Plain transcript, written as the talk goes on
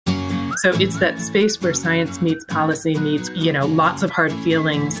So it's that space where science meets policy meets, lots of hard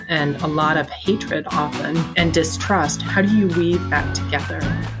feelings and a lot of hatred often and distrust. How do you weave that together?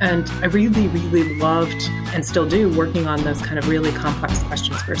 And I really, really loved and still do working on those kind of really complex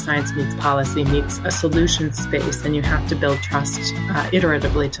questions where science meets policy meets a solution space, and you have to build trust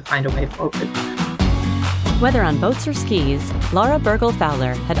iteratively to find a way forward. Whether on boats or skis, Laura Burgle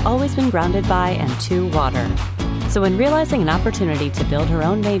Fowler had always been grounded by and to water. So when realizing an opportunity to build her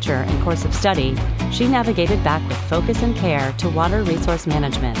own major and course of study, she navigated back with focus and care to water resource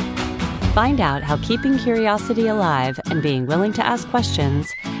management. Find out how keeping curiosity alive and being willing to ask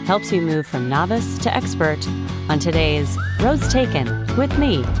questions helps you move from novice to expert on today's Roads Taken with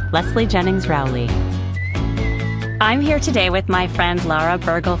me, Leslie Jennings Rowley. I'm here today with my friend Laura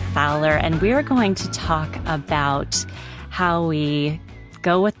Burgle Fowler, and we're going to talk about how we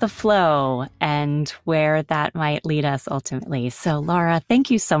go with the flow and where that might lead us ultimately. So, Laura,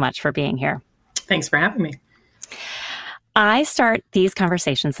 thank you so much for being here. Thanks for having me. I start these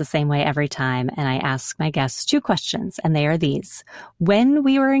conversations the same way every time, and I ask my guests 2 questions, and they are these. When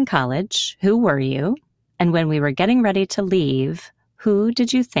we were in college, who were you? And when we were getting ready to leave, who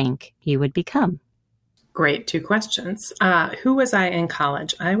did you think you would become? Great 2 questions. Who was I in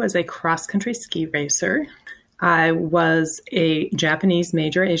college? I was a cross-country ski racer. I was a Japanese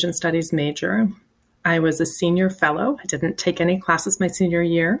major, Asian studies major. I was a senior fellow. I didn't take any classes my senior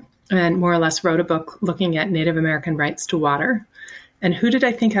year and more or less wrote a book looking at Native American rights to water. And who did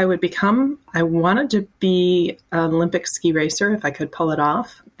I think I would become? I wanted to be an Olympic ski racer if I could pull it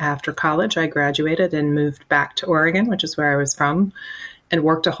off. After college, I graduated and moved back to Oregon, which is where I was from, and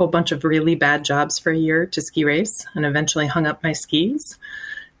worked a whole bunch of really bad jobs for a year to ski race and eventually hung up my skis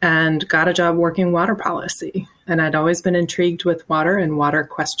and got a job working water policy. And I'd always been intrigued with water and water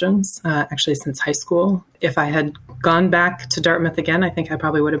questions, actually since high school. If I had gone back to Dartmouth again, I think I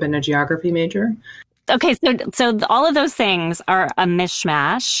probably would have been a geography major. Okay, so all of those things are a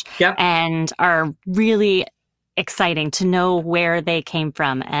mishmash. Yep. And are really exciting to know where they came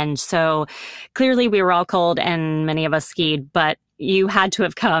from. And so clearly we were all cold and many of us skied, but you had to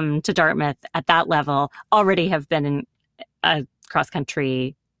have come to Dartmouth at that level, already have been in a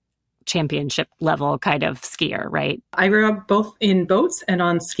cross-country championship level kind of skier, right? I grew up both in boats and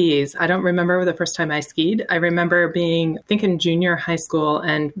on skis. I don't remember the first time I skied. I remember being, I think, in junior high school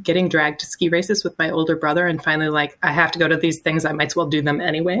and getting dragged to ski races with my older brother and finally I have to go to these things. I might as well do them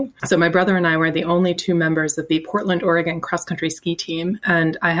anyway. So my brother and I were the only 2 members of the Portland, Oregon cross-country ski team.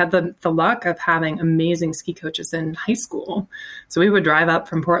 And I had the luck of having amazing ski coaches in high school. So we would drive up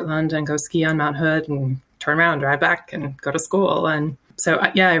from Portland and go ski on Mount Hood and turn around, drive back and go to school. And so,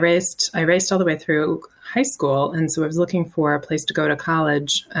 I raced all the way through high school. And so I was looking for a place to go to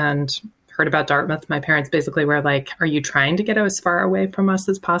college and heard about Dartmouth. My parents basically were like, are you trying to get as far away from us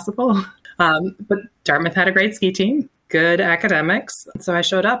as possible? But Dartmouth had a great ski team, good academics. So I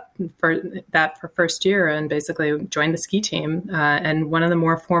showed up for first year and basically joined the ski team. And one of the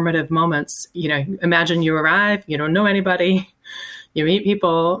more formative moments, imagine you arrive, you don't know anybody. You meet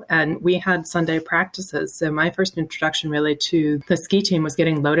people, and we had Sunday practices. So my first introduction really to the ski team was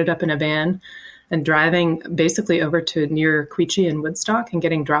getting loaded up in a van and driving basically over to near Quechee and Woodstock and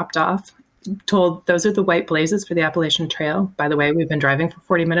getting dropped off. Told, those are the white blazes for the Appalachian Trail. By the way, we've been driving for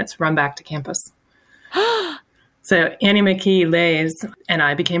 40 minutes, run back to campus. So Annie McKee Lays and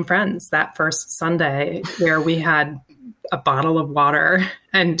I became friends that first Sunday where we had a bottle of water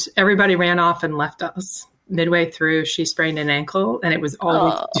and everybody ran off and left us. Midway through, she sprained an ankle, and it was all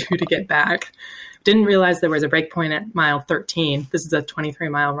we could do to get back. Didn't realize there was a break point at mile 13. This is a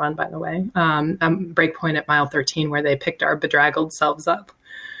 23-mile run, by the way. Break point at mile 13 where they picked our bedraggled selves up.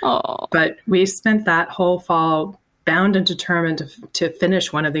 Oh. But we spent that whole fall bound and determined to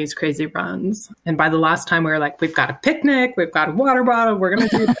finish one of these crazy runs. And by the last time, we were like, we've got a picnic, we've got a water bottle, we're going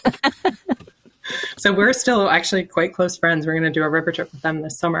to do this. So we're still actually quite close friends. We're going to do a river trip with them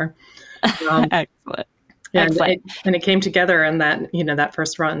this summer. Excellent. Yeah, and it came together in that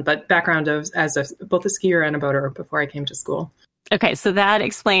first run. But background of both a skier and a boater before I came to school. Okay, so that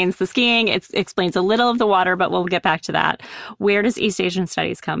explains the skiing. It explains a little of the water, but we'll get back to that. Where does East Asian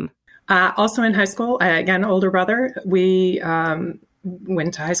Studies come? Also in high school, again, older brother. We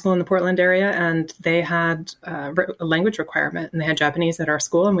went to high school in the Portland area, and they had a language requirement, and they had Japanese at our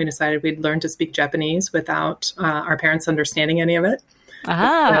school, and we decided we'd learn to speak Japanese without our parents understanding any of it.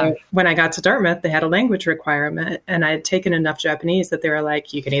 So when I got to Dartmouth, they had a language requirement, and I had taken enough Japanese that they were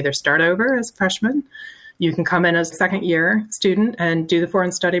like, you can either start over as a freshman, you can come in as a second-year student and do the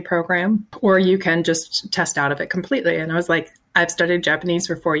foreign study program, or you can just test out of it completely. And I was like, I've studied Japanese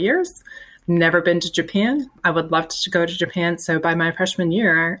for 4 years. Never been to Japan. I would love to go to Japan. So by my freshman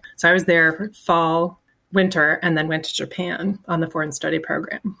year, so I was there fall, winter, and then went to Japan on the foreign study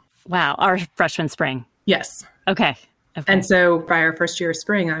program. Wow. Our freshman spring. Yes. Okay. And so by our first year of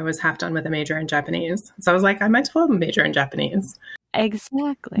spring, I was half done with a major in Japanese. So I was like, I might as well have a major in Japanese.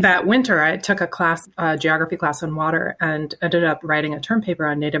 Exactly. That winter, I took a class, a geography class on water, and ended up writing a term paper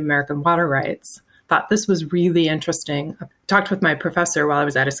on Native American water rights. Thought this was really interesting. Talked with my professor while I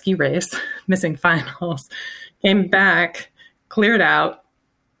was at a ski race, missing finals. Came back, cleared out,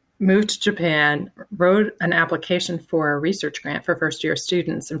 moved to Japan, wrote an application for a research grant for first-year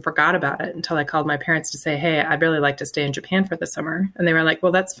students and forgot about it until I called my parents to say, hey, I'd really like to stay in Japan for the summer. And they were like,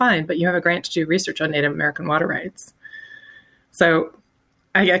 well, that's fine, but you have a grant to do research on Native American water rights. So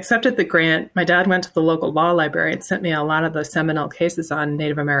I accepted the grant. My dad went to the local law library and sent me a lot of the seminal cases on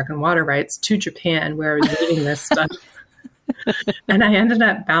Native American water rights to Japan, where I was reading this stuff. And I ended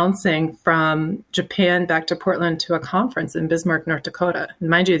up bouncing from Japan back to Portland to a conference in Bismarck, North Dakota. And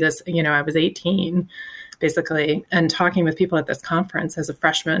mind you, this, I was 18, basically, and talking with people at this conference as a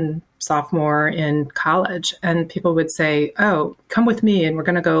freshman, sophomore in college. And people would say, oh, come with me, and we're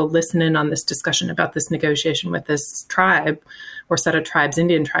going to go listen in on this discussion about this negotiation with this tribe or set of tribes,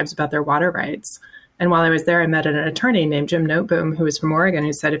 Indian tribes, about their water rights. And while I was there, I met an attorney named Jim Noteboom, who was from Oregon,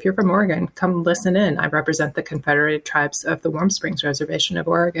 who said, if you're from Oregon, come listen in. I represent the Confederated Tribes of the Warm Springs Reservation of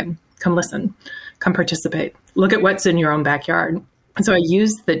Oregon. Come listen. Come participate. Look at what's in your own backyard. And so I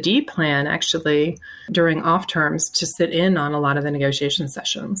used the D plan, actually, during off terms to sit in on a lot of the negotiation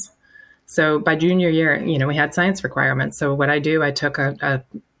sessions. So by junior year, we had science requirements. So what I took a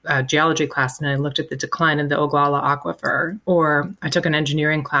geology class and I looked at the decline in the Ogallala Aquifer, or I took an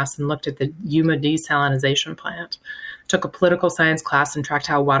engineering class and looked at the Yuma desalinization plant. Took a political science class and tracked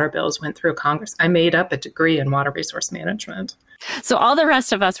how water bills went through Congress. I made up a degree in water resource management. So all the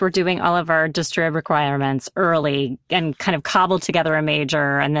rest of us were doing all of our distrib requirements early and kind of cobbled together a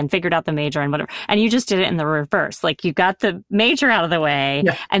major and then figured out the major and whatever. And you just did it in the reverse. Like you got the major out of the way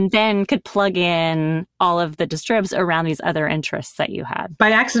and then could plug in all of the distribs around these other interests that you had.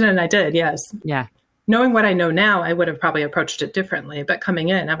 By accident, I did, yes. Yeah. Knowing what I know now, I would have probably approached it differently. But coming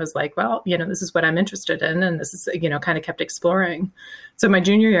in, I was like, well, this is what I'm interested in. And this is, kind of kept exploring. So my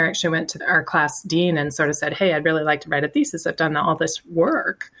junior year, I actually went to our class dean and sort of said, hey, I'd really like to write a thesis. I've done all this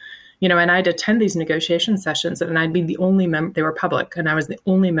work, and I'd attend these negotiation sessions and I'd be the only member, they were public, and I was the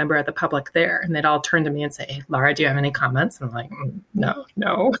only member of the public there. And they'd all turn to me and say, hey, Laura, do you have any comments? And I'm like,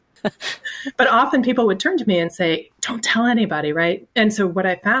 no. But often people would turn to me and say, don't tell anybody, right? And so what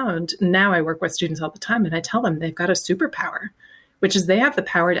I found, now I work with students all the time and I tell them they've got a superpower, which is they have the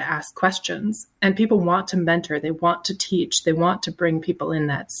power to ask questions, and people want to mentor, they want to teach, they want to bring people in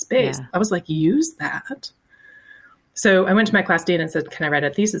that space. Yeah. I was like, use that. So I went to my class dean and said, can I write a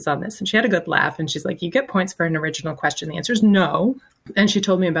thesis on this? And she had a good laugh. And she's like, you get points for an original question. The answer is no. And she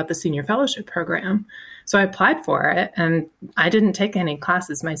told me about the senior fellowship program. So I applied for it, and I didn't take any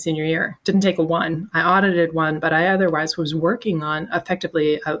classes my senior year. Didn't take a one. I audited one, but I otherwise was working on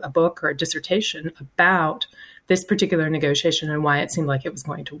effectively a book or a dissertation about this particular negotiation and why it seemed like it was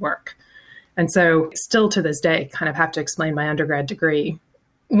going to work. And so still to this day, kind of have to explain my undergrad degree.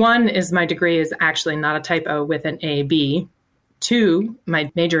 One is my degree is actually not a typo with an A-B. 2,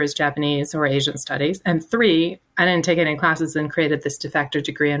 my major is Japanese or Asian studies. And 3, I didn't take any classes and created this de facto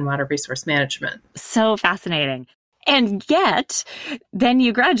degree in water resource management. So fascinating. And yet, then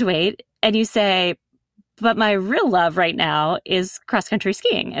you graduate and you say, but my real love right now is cross-country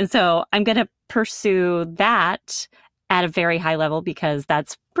skiing. And so I'm going to pursue that at a very high level because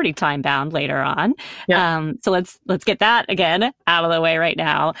that's pretty time-bound later on. Yeah. So let's get that again out of the way right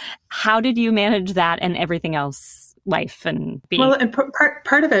now. How did you manage that and everything else, life and being? Well, and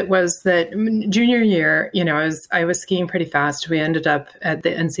part of it was that junior year, I was skiing pretty fast. We ended up at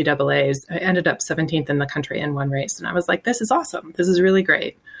the NCAAs. I ended up 17th in the country in one race. And I was like, this is awesome. This is really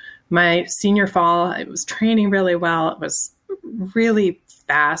great. My senior fall, I was training really well. It was really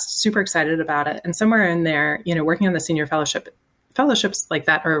fast, super excited about it. And somewhere in there, working on the senior fellowships like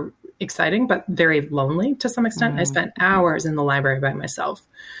that are exciting, but very lonely to some extent. I spent hours in the library by myself.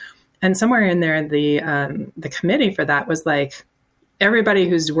 And somewhere in there, the committee for that was like, everybody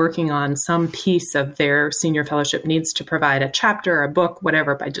who's working on some piece of their senior fellowship needs to provide a chapter, a book,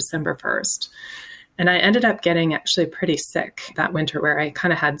 whatever, by December 1st. And I ended up getting actually pretty sick that winter, where I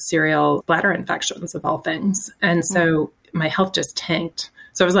kind of had serial bladder infections of all things. And so my health just tanked.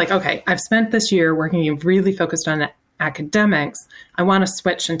 So I was like, okay, I've spent this year working really focused on academics. I want to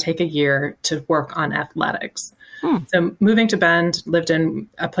switch and take a year to work on athletics. So moving to Bend, lived in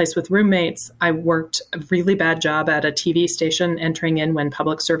a place with roommates. I worked a really bad job at a TV station, entering in when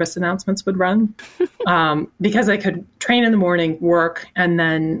public service announcements would run, because I could train in the morning, work, and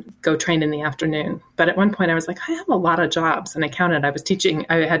then go train in the afternoon. But at one point I was like, I have a lot of jobs. And I counted, I was teaching,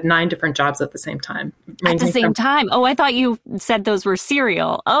 I had 9 different jobs at the same time. At the same time? Oh, I thought you said those were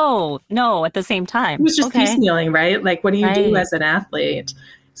serial. Oh, no, at the same time. It was just piecemealing, right? Like, what do you do as an athlete?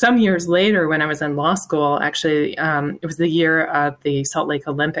 Some years later, when I was in law school, actually, it was the year of the Salt Lake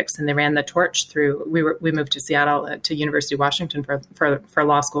Olympics, and they ran the torch through. We moved to Seattle to University of Washington for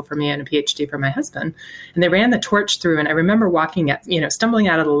law school for me and a PhD for my husband, and they ran the torch through. And I remember stumbling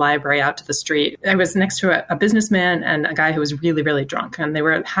out of the library out to the street. I was next to a businessman and a guy who was really, really drunk, and they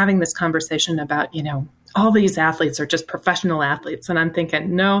were having this conversation about, all these athletes are just professional athletes, and I'm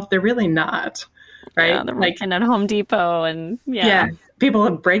thinking, no, they're really not, right? Yeah, they're working at Home Depot, and yeah. People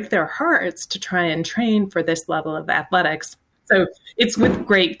break their hearts to try and train for this level of athletics. So it's with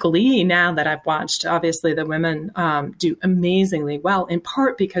great glee now that I've watched, obviously, the women do amazingly well, in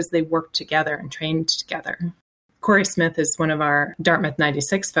part because they work together and trained together. Corey Smith is one of our Dartmouth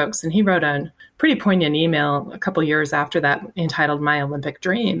 96 folks, and he wrote a pretty poignant email a couple years after that entitled My Olympic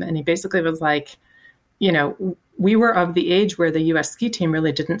Dream. And he basically was like, we were of the age where the U.S. ski team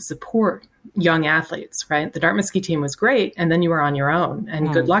really didn't support young athletes, right? The Dartmouth ski team was great, and then you were on your own,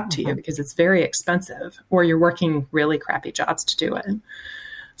 and good luck to you, because it's very expensive, or you're working really crappy jobs to do it.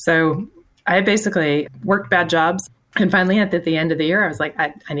 So I basically worked bad jobs, and finally at the end of the year, I was like,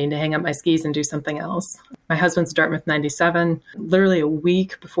 I need to hang up my skis and do something else. My husband's Dartmouth 97. Literally a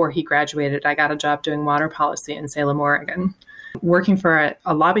week before he graduated, I got a job doing water policy in Salem, Oregon, working for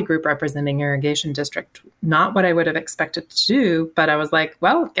a lobby group representing irrigation district. Not what I would have expected to do, but I was like,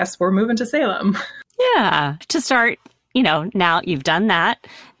 well, guess we're moving to Salem. Yeah, to start, now you've done that.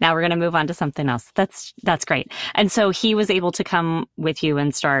 Now we're going to move on to something else. That's great. And so he was able to come with you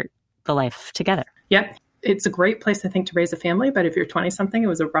and start the life together. Yep. It's a great place, I think, to raise a family, but if you're 20-something, it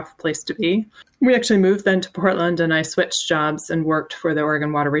was a rough place to be. We actually moved then to Portland, and I switched jobs and worked for the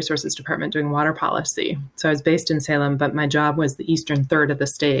Oregon Water Resources Department doing water policy. So I was based in Salem, but my job was the eastern third of the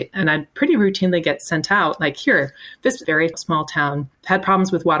state. And I'd pretty routinely get sent out, like, here, this very small town had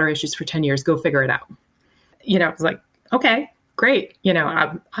problems with water issues for 10 years, go figure it out. I was like, okay, great.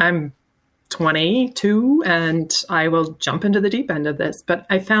 I'm 22 and I will jump into the deep end of this. But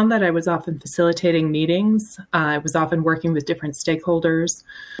I found that I was often facilitating meetings. I was often working with different stakeholders.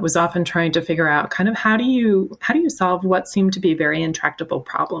 I was often trying to figure out kind of how do you solve what seemed to be very intractable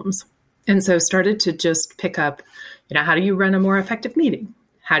problems. And so started to just pick up, how do you run a more effective meeting?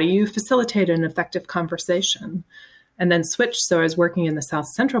 How do you facilitate an effective conversation? And then switched. So I was working in the south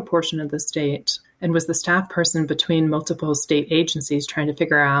central portion of the state and was the staff person between multiple state agencies trying to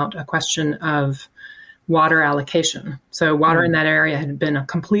figure out a question of water allocation. So water in that area had been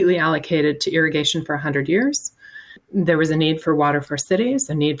completely allocated to irrigation for 100 years. There was a need for water for cities,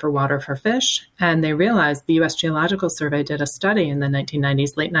 a need for water for fish. And they realized the U.S. Geological Survey did a study in the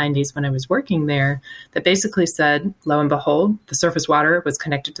 1990s, late 90s when I was working there, that basically said, lo and behold, the surface water was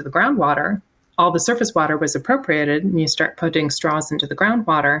connected to the groundwater. All the surface water was appropriated, and you start putting straws into the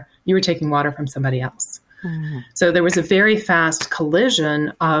groundwater, you were taking water from somebody else. So there was a very fast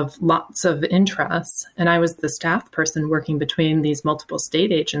collision of lots of interests, and I was the staff person working between these multiple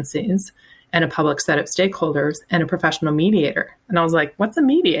state agencies and a public set of stakeholders and a professional mediator. And I was like, what's a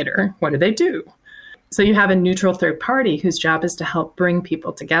mediator? What do they do? So you have a neutral third party whose job is to help bring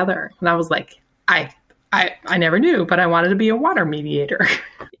people together. And I was like, I never knew, but I wanted to be a water mediator.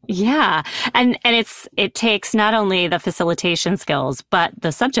 Yeah. And it takes not only the facilitation skills, but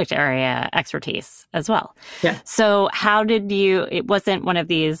the subject area expertise as well. Yeah. So how did it wasn't one of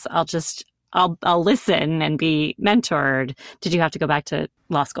these, I'll listen and be mentored. Did you have to go back to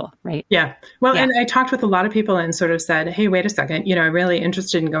law school, right? Yeah. Well, and I talked with a lot of people and sort of said, hey, wait a second, I'm really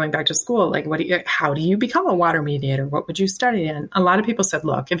interested in going back to school. Like, how do you become a water mediator? What would you study in? A lot of people said,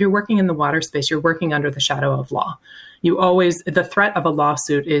 look, if you're working in the water space, you're working under the shadow of law. The threat of a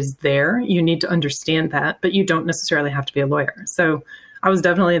lawsuit is there. You need to understand that, but you don't necessarily have to be a lawyer. So I was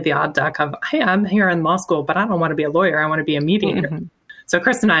definitely the odd duck of, hey, I'm here in law school, but I don't want to be a lawyer. I want to be a mediator. Mm-hmm. So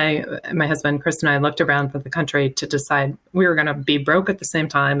Chris and I, my husband, Chris and I looked around for the country to decide we were going to be broke at the same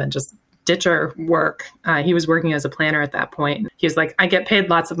time and just ditch our work. He was working as a planner at that point. He was like, I get paid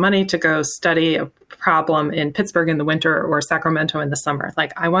lots of money to go study a problem in Pittsburgh in the winter or Sacramento in the summer.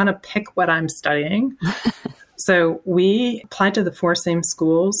 Like, I want to pick what I'm studying. So we applied to the 4 same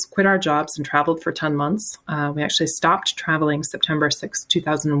schools, quit our jobs, and traveled for 10 months. We actually stopped traveling September 6,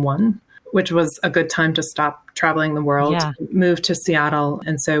 2001. which was a good time to stop traveling the world, Yeah. moved to Seattle,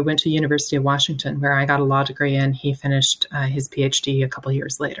 and so went to University of Washington, where I got a law degree, and he finished his PhD a couple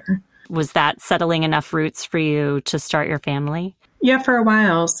years later. Was that settling enough roots for you to start your family? Yeah, for a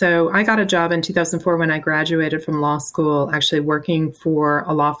while. So I got a job in 2004 when I graduated from law school, actually working for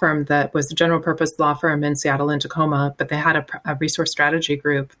a law firm that was a general purpose law firm in Seattle and Tacoma, but they had a resource strategy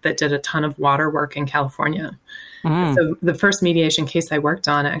group that did a ton of water work in California. So the first mediation case I worked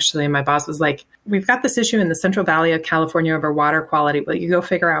on, actually, my boss was like, we've got this issue in the Central Valley of California over water quality. Will you go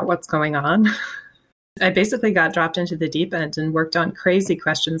figure out what's going on? I basically got dropped into the deep end and worked on crazy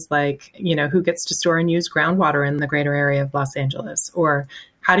questions like, who gets to store and use groundwater in the greater area of Los Angeles? Or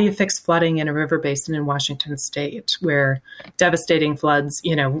how do you fix flooding in a river basin in Washington state where devastating floods,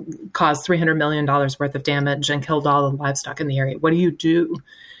 caused $300 million worth of damage and killed all the livestock in the area? What do you do?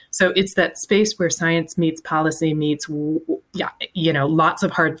 So it's that space where science meets policy meets, lots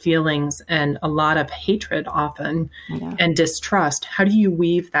of hard feelings and a lot of hatred often and distrust. How do you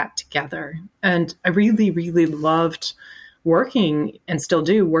weave that together? And I really, really loved working and still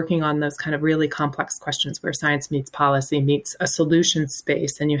do working on those kind of really complex questions where science meets policy meets a solution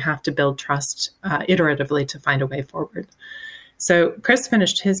space, and you have to build trust iteratively to find a way forward. So Chris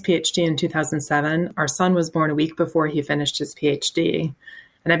finished his PhD in 2007. Our son was born a week before he finished his PhD.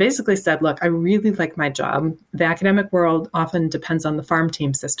 And I basically said, look, I really like my job. The academic world often depends on the farm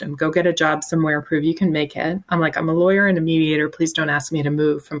team system. Go get a job somewhere, prove you can make it. I'm like, I'm a lawyer and a mediator. Please don't ask me to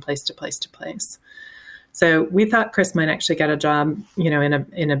move from place to place to place. So we thought Chris might actually get a job,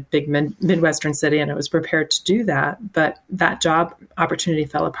 in a big Midwestern city, and I was prepared to do that. But that job opportunity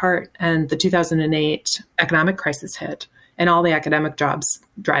fell apart, and the 2008 economic crisis hit, and all the academic jobs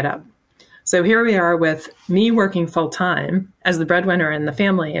dried up. So here we are with me working full time as the breadwinner in the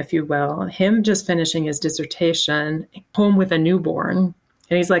family, if you will, him just finishing his dissertation, home with a newborn.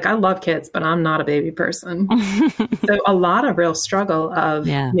 And he's like, I love kids, but I'm not a baby person. So a lot of real struggle of,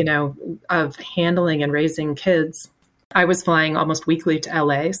 of handling and raising kids. I was flying almost weekly to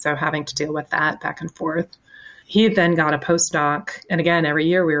LA, so having to deal with that back and forth. He then got a postdoc. And again, every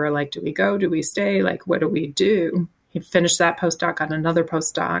year we were like, do we go? Do we stay? Like, what do we do? He finished that postdoc, got another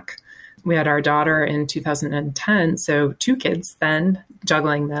postdoc. We had our daughter in 2010, so 2 kids then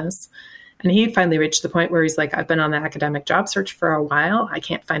juggling this. And he finally reached the point where he's like, I've been on the academic job search for a while. I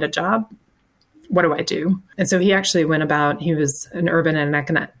can't find a job. What do I do? And so he actually went about, he was an urban and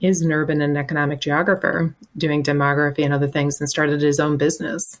economic geographer doing demography and other things and started his own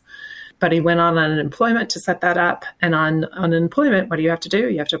business. But he went on unemployment to set that up. And on unemployment, what do you have to do?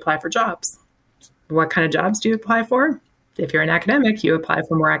 You have to apply for jobs. What kind of jobs do you apply for? If you're an academic, you apply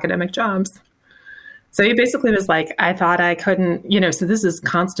for more academic jobs. So he basically was like, I thought I couldn't, so this is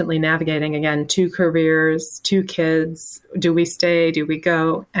constantly navigating, again, 2 careers, 2 kids. Do we stay? Do we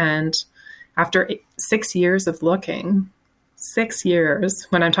go? And after 6 years of looking, 6 years,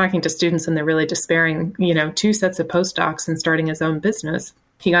 when I'm talking to students and they're really despairing, 2 sets of postdocs and starting his own business,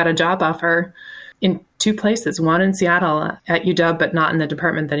 he got a job offer in 2 places, one in Seattle at UW, but not in the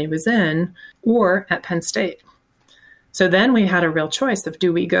department that he was in, or at Penn State. So then we had a real choice of,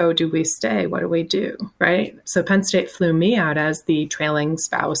 do we go, do we stay? What do we do, right? So Penn State flew me out as the trailing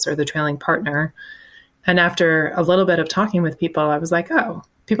spouse or the trailing partner. And after a little bit of talking with people, I was like, oh,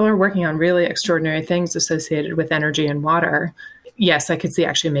 people are working on really extraordinary things associated with energy and water. Yes, I could see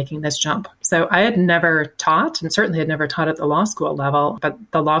actually making this jump. So I had never taught, and certainly had never taught at the law school level, but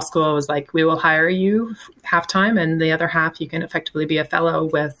the law school was like, we will hire you half-time, and the other half you can effectively be a fellow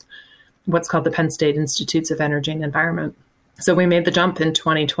with what's called the Penn State Institutes of Energy and Environment. So we made the jump in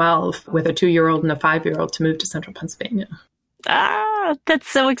 2012 with a 2-year-old and a 5-year-old to move to central Pennsylvania. That's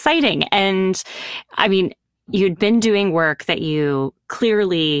so exciting. And I mean, you'd been doing work that you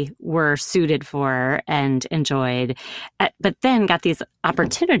clearly were suited for and enjoyed, but then got these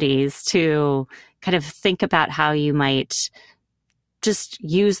opportunities to kind of think about how you might just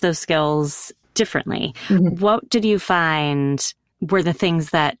use those skills differently. Mm-hmm. What did you find were the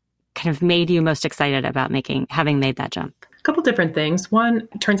things that kind of made you most excited about having made that jump? A couple different things. One,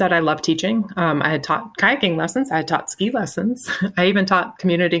 it turns out I love teaching. I had taught kayaking lessons. I had taught ski lessons. I even taught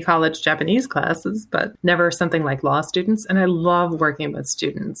community college Japanese classes, but never something like law students. And I love working with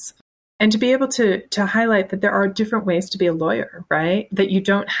students. And to be able to highlight that there are different ways to be a lawyer, right? That you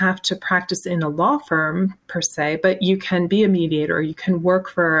don't have to practice in a law firm per se, but you can be a mediator. You can work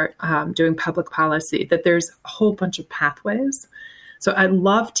for doing public policy, that there's a whole bunch of pathways. So I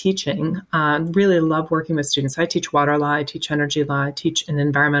love teaching, really love working with students. I teach water law, I teach energy law, I teach an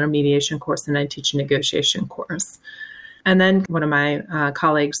environmental mediation course, and I teach a negotiation course. And then one of my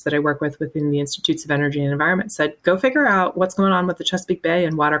colleagues that I work with within the Institutes of Energy and Environment said, go figure out what's going on with the Chesapeake Bay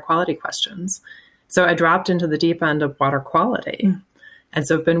and water quality questions. So I dropped into the deep end of water quality. And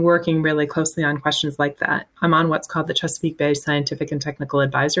so I've been working really closely on questions like that. I'm on what's called the Chesapeake Bay Scientific and Technical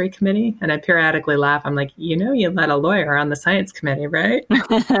Advisory Committee. And I periodically laugh. I'm like, you let a lawyer on the science committee, right?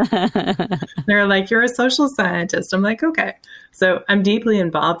 They're like, you're a social scientist. I'm like, okay. So I'm deeply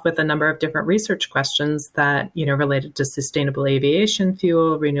involved with a number of different research questions that, related to sustainable aviation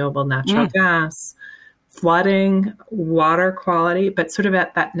fuel, renewable natural gas, flooding, water quality, but sort of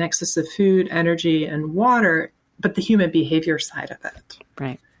at that nexus of food, energy, and water, but the human behavior side of it.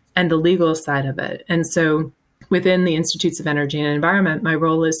 Right. And the legal side of it. And so within the Institutes of Energy and Environment, my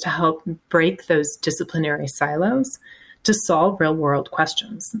role is to help break those disciplinary silos to solve real world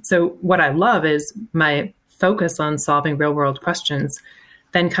questions. So what I love is my focus on solving real world questions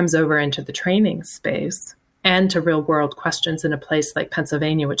then comes over into the training space and to real world questions in a place like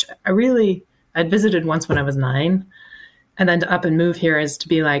Pennsylvania, which I'd visited once when I was 9. And then to up and move here is to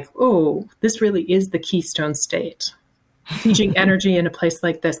be like, oh, this really is the Keystone State. Teaching energy in a place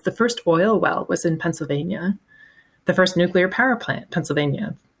like this. The first oil well was in Pennsylvania. The first nuclear power plant,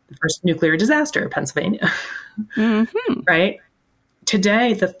 Pennsylvania. The first nuclear disaster, Pennsylvania. Right?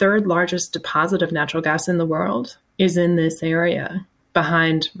 Today, the third largest deposit of natural gas in the world is in this area,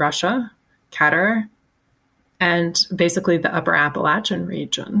 behind Russia, Qatar, and basically the upper Appalachian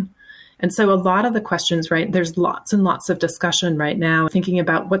region. And so a lot of the questions, right, there's lots and lots of discussion right now thinking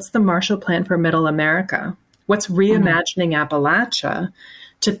about what's the Marshall Plan for Middle America? What's reimagining Appalachia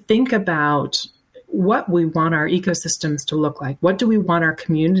to think about what we want our ecosystems to look like? What do we want our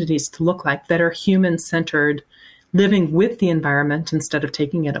communities to look like that are human-centered, living with the environment instead of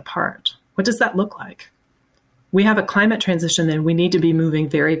taking it apart? What does that look like? We have a climate transition and we need to be moving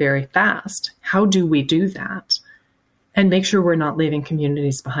very, very fast. How do we do that? And make sure we're not leaving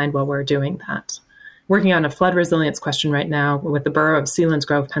communities behind while we're doing that. Working on a flood resilience question right now with the borough of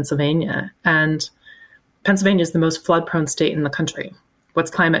Selinsgrove, Pennsylvania. And Pennsylvania is the most flood-prone state in the country.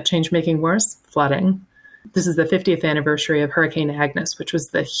 What's climate change making worse? Flooding. This is the 50th anniversary of Hurricane Agnes, which was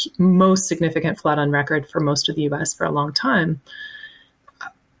the most significant flood on record for most of the U.S. for a long time.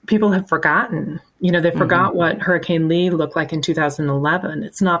 People have forgotten. They forgot what Hurricane Lee looked like in 2011.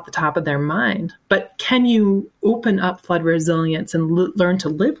 It's not the top of their mind. But can you open up flood resilience and learn to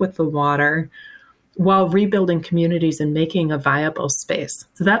live with the water while rebuilding communities and making a viable space?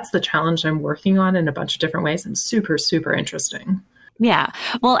 So that's the challenge I'm working on in a bunch of different ways, and super, super interesting. Yeah.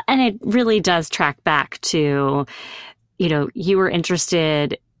 Well, and it really does track back to, you were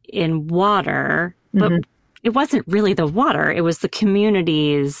interested in water, but it wasn't really the water. It was the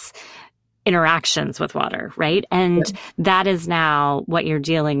community's interactions with water, right? And that is now what you're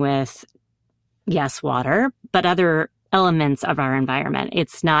dealing with. Yes, water, but other elements of our environment.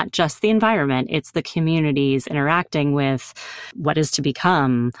 It's not just the environment. It's the communities interacting with what is to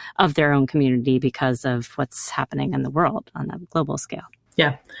become of their own community because of what's happening in the world on a global scale.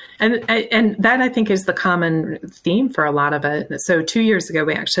 Yeah. And that, I think, is the common theme for a lot of it. So 2 years ago,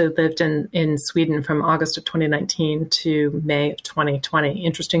 we actually lived in Sweden from August of 2019 to May of 2020.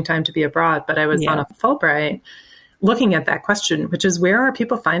 Interesting time to be abroad. But I was on a Fulbright looking at that question, which is, where are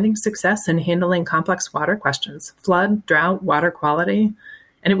people finding success in handling complex water questions? Flood, drought, water quality.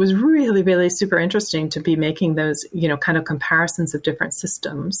 And it was really, really super interesting to be making those, kind of comparisons of different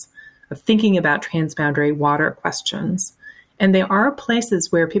systems, of thinking about transboundary water questions. And there are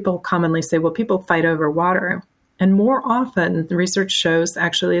places where people commonly say, well, people fight over water. And more often, the research shows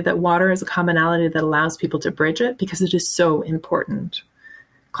actually that water is a commonality that allows people to bridge it because it is so important.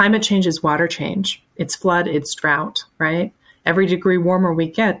 Climate change is water change. It's flood, it's drought, right? Every degree warmer we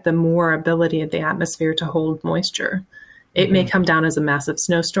get, the more ability of the atmosphere to hold moisture. It may come down as a massive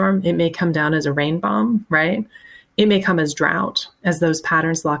snowstorm. It may come down as a rain bomb, right? It may come as drought, as those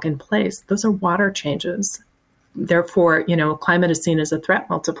patterns lock in place. Those are water changes. Therefore, climate is seen as a threat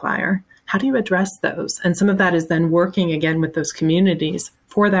multiplier. How do you address those? And some of that is then working again with those communities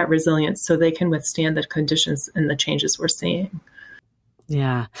for that resilience so they can withstand the conditions and the changes we're seeing.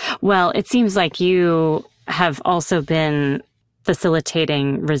 Yeah. Well, it seems like you have also been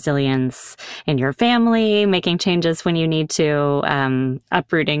facilitating resilience in your family, making changes when you need to,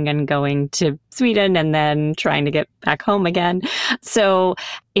 uprooting and going to Sweden and then trying to get back home again. So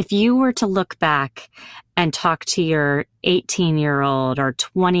if you were to look back and talk to your 18-year-old or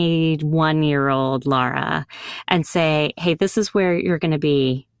 21-year-old Laura and say, hey, this is where you're going to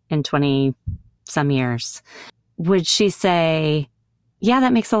be in 20 some years, would she say, yeah,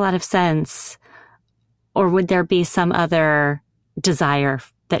 that makes a lot of sense? Or would there be some other desire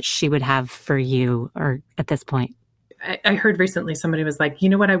that she would have for you or at this point? I heard recently somebody was like, you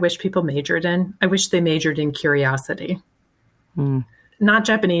know what I wish people majored in? I wish they majored in curiosity. Not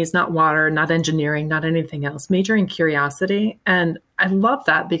Japanese, not water, not engineering, not anything else. Major in curiosity. And I love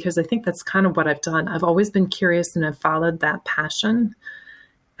that because I think that's kind of what I've done. I've always been curious and I've followed that passion.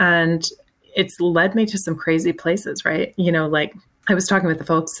 And it's led me to some crazy places, right? You know, like I was talking with the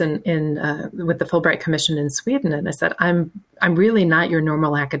folks with the Fulbright Commission in Sweden, and I said, I'm really not your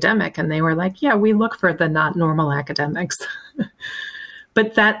normal academic. And they were like, yeah, we look for the not normal academics.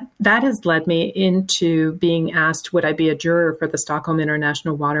 But that has led me into being asked, would I be a juror for the Stockholm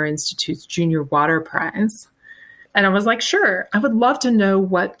International Water Institute's Junior Water Prize? And I was like, sure, I would love to know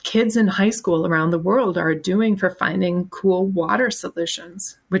what kids in high school around the world are doing for finding cool water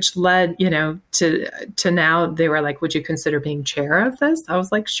solutions, which led, to now they were like, would you consider being chair of this? I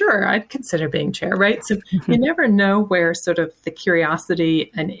was like, sure, I'd consider being chair, right? So you never know where sort of the curiosity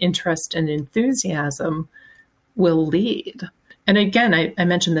and interest and enthusiasm will lead. And again, I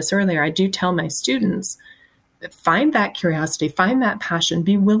mentioned this earlier, I do tell my students, find that curiosity, find that passion,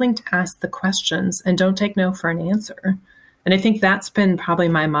 be willing to ask the questions, and don't take no for an answer. And I think that's been probably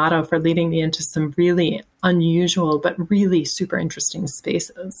my motto for leading me into some really unusual, but really super interesting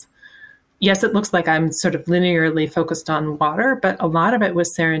spaces. Yes, it looks like I'm sort of linearly focused on water, but a lot of it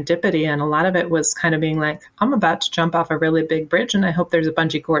was serendipity. And a lot of it was kind of being like, I'm about to jump off a really big bridge and I hope there's a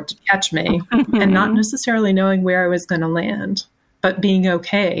bungee cord to catch me, and not necessarily knowing where I was going to land, but being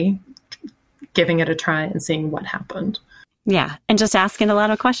okay giving it a try and seeing what happened. Yeah. And just asking a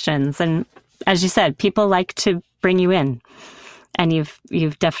lot of questions. And as you said, people like to bring you in. And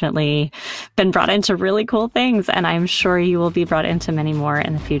you've definitely been brought into really cool things. And I'm sure you will be brought into many more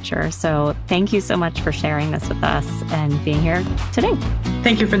in the future. So thank you so much for sharing this with us and being here today.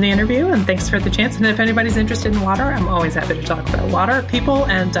 Thank you for the interview and thanks for the chance. And if anybody's interested in water, I'm always happy to talk about water, people,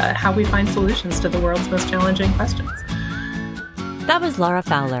 and how we find solutions to the world's most challenging questions. That was Laura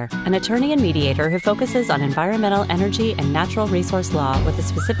Fowler, an attorney and mediator who focuses on environmental, energy, and natural resource law with a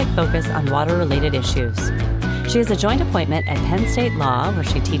specific focus on water-related issues. She has a joint appointment at Penn State Law, where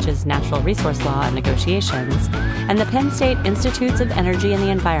she teaches natural resource law and negotiations, and the Penn State Institutes of Energy and the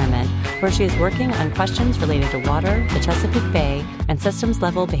Environment, where she is working on questions related to water, the Chesapeake Bay, and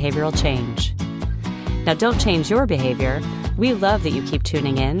systems-level behavioral change. Now, don't change your behavior. We love that you keep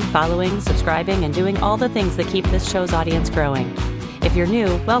tuning in, following, subscribing, and doing all the things that keep this show's audience growing. If you're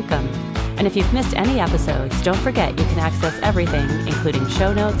new, welcome. And if you've missed any episodes, don't forget you can access everything, including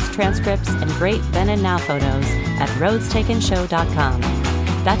show notes, transcripts, and great then and now photos at roadstakenshow.com.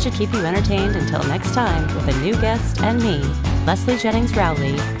 That should keep you entertained until next time with a new guest and me, Leslie Jennings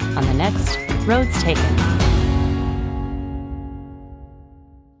Rowley, on the next Roads Taken.